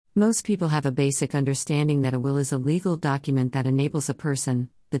Most people have a basic understanding that a will is a legal document that enables a person,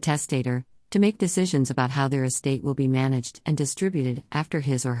 the testator, to make decisions about how their estate will be managed and distributed after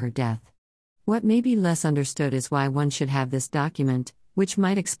his or her death. What may be less understood is why one should have this document, which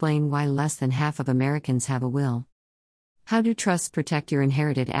might explain why less than half of Americans have a will. How do trusts protect your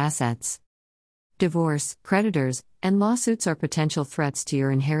inherited assets? Divorce, creditors, and lawsuits are potential threats to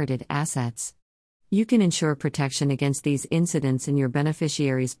your inherited assets. You can ensure protection against these incidents in your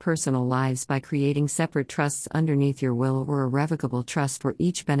beneficiaries' personal lives by creating separate trusts underneath your will or a revocable trust for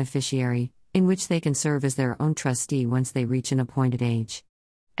each beneficiary, in which they can serve as their own trustee once they reach an appointed age.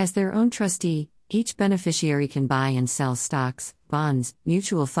 As their own trustee, each beneficiary can buy and sell stocks, bonds,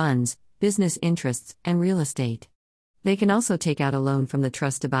 mutual funds, business interests, and real estate. They can also take out a loan from the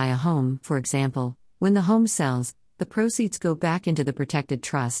trust to buy a home, for example. When the home sells, the proceeds go back into the protected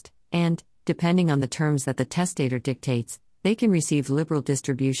trust, and, depending on the terms that the testator dictates, they can receive liberal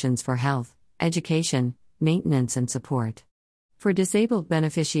distributions for health, education, maintenance, and support. For disabled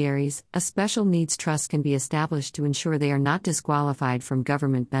beneficiaries, a special needs trust can be established to ensure they are not disqualified from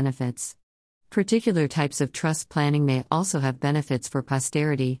government benefits. Particular types of trust planning may also have benefits for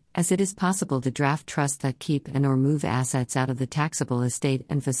posterity, as it is possible to draft trusts that keep and/or move assets out of the taxable estate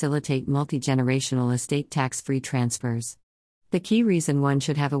and facilitate multi-generational estate tax-free transfers. The key reason one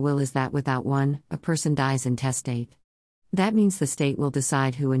should have a will is that without one, a person dies intestate. That means the state will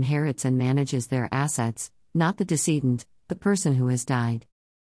decide who inherits and manages their assets, not the decedent, the person who has died.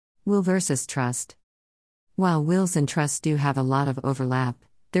 Will versus trust. While wills and trusts do have a lot of overlap,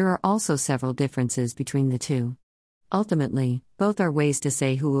 there are also several differences between the two. Ultimately, both are ways to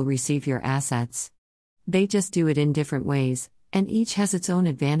say who will receive your assets. They just do it in different ways, and each has its own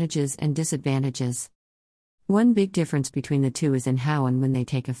advantages and disadvantages. One big difference between the two is in how and when they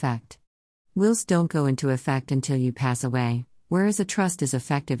take effect. Wills don't go into effect until you pass away, whereas a trust is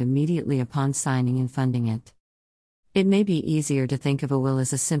effective immediately upon signing and funding it. It may be easier to think of a will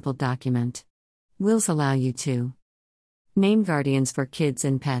as a simple document. Wills allow you to name guardians for kids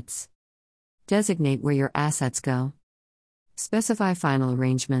and pets, designate where your assets go, specify final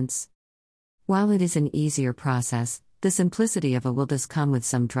arrangements. While it is an easier process, the simplicity of a will does come with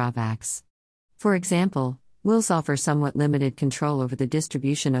some drawbacks. For example, wills offer somewhat limited control over the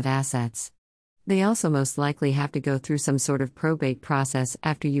distribution of assets. They also most likely have to go through some sort of probate process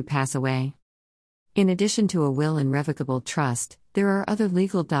after you pass away. In addition to a will and revocable trust, there are other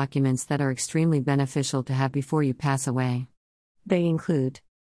legal documents that are extremely beneficial to have before you pass away. They include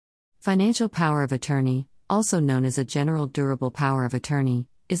financial power of attorney, also known as a general durable power of attorney,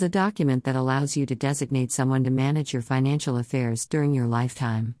 is a document that allows you to designate someone to manage your financial affairs during your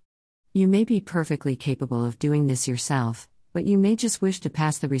lifetime. You may be perfectly capable of doing this yourself, but you may just wish to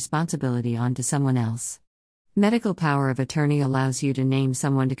pass the responsibility on to someone else. Medical power of attorney allows you to name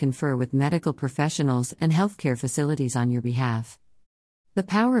someone to confer with medical professionals and healthcare facilities on your behalf. The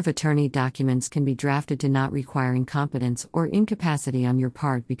power of attorney documents can be drafted to not require incompetence or incapacity on your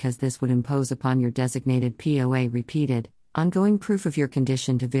part because this would impose upon your designated POA repeated, ongoing proof of your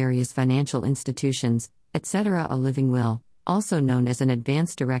condition to various financial institutions, etc. A living will, also known as an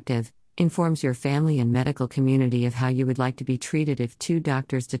advance directive, informs your family and medical community of how you would like to be treated if two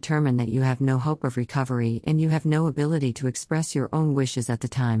doctors determine that you have no hope of recovery and you have no ability to express your own wishes at the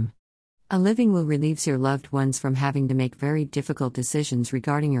time. A living will relieves your loved ones from having to make very difficult decisions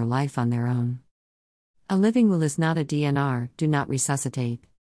regarding your life on their own. A living will is not a DNR, do not resuscitate.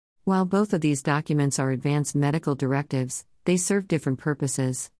 While both of these documents are advanced medical directives, they serve different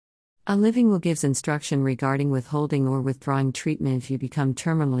purposes. A living will gives instruction regarding withholding or withdrawing treatment if you become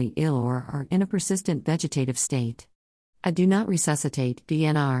terminally ill or are in a persistent vegetative state. A do not resuscitate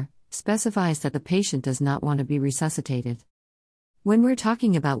DNR specifies that the patient does not want to be resuscitated. When we're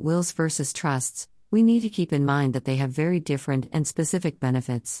talking about wills versus trusts, we need to keep in mind that they have very different and specific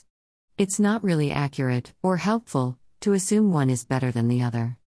benefits. It's not really accurate or helpful to assume one is better than the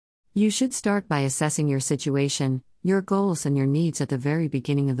other. You should start by assessing your situation, your goals, and your needs at the very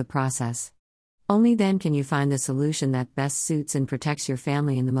beginning of the process. Only then can you find the solution that best suits and protects your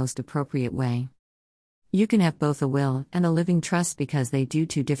family in the most appropriate way. You can have both a will and a living trust because they do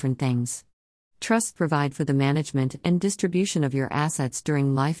two different things. Trusts provide for the management and distribution of your assets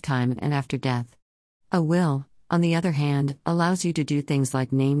during lifetime and after death. A will, on the other hand, allows you to do things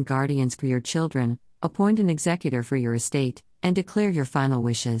like name guardians for your children, appoint an executor for your estate, and declare your final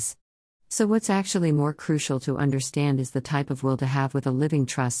wishes. So what's actually more crucial to understand is the type of will to have with a living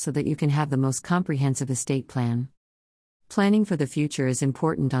trust so that you can have the most comprehensive estate plan. Planning for the future is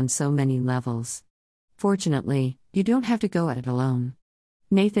important on so many levels. Fortunately, you don't have to go at it alone.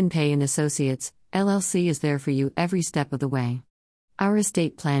 Nathan Pay & Associates, LLC is there for you every step of the way. Our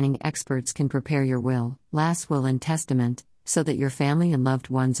estate planning experts can prepare your will, last will, and testament so that your family and loved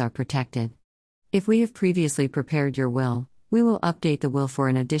ones are protected. If we have previously prepared your will, we will update the will for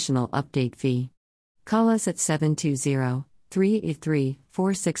an additional update fee. Call us at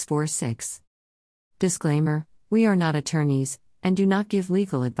 720-383-4646. Disclaimer: we are not attorneys and do not give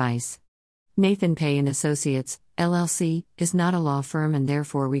legal advice. Nathan Pay & Associates, LLC, is not a law firm and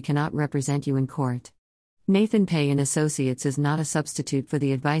therefore we cannot represent you in court. Nathan Pay & Associates is not a substitute for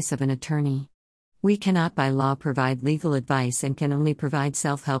the advice of an attorney. We cannot by law provide legal advice and can only provide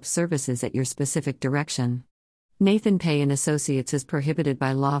self-help services at your specific direction. Nathan Pay & Associates is prohibited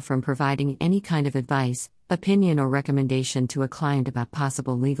by law from providing any kind of advice, opinion or recommendation to a client about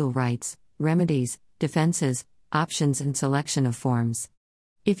possible legal rights, remedies, defenses, options and selection of forms.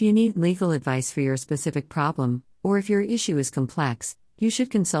 If you need legal advice for your specific problem, or if your issue is complex, you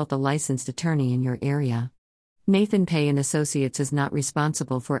should consult a licensed attorney in your area. Nathan Pay & Associates is not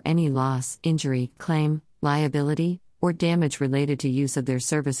responsible for any loss, injury, claim, liability, or damage related to use of their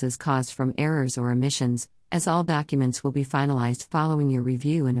services caused from errors or omissions, as all documents will be finalized following your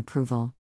review and approval.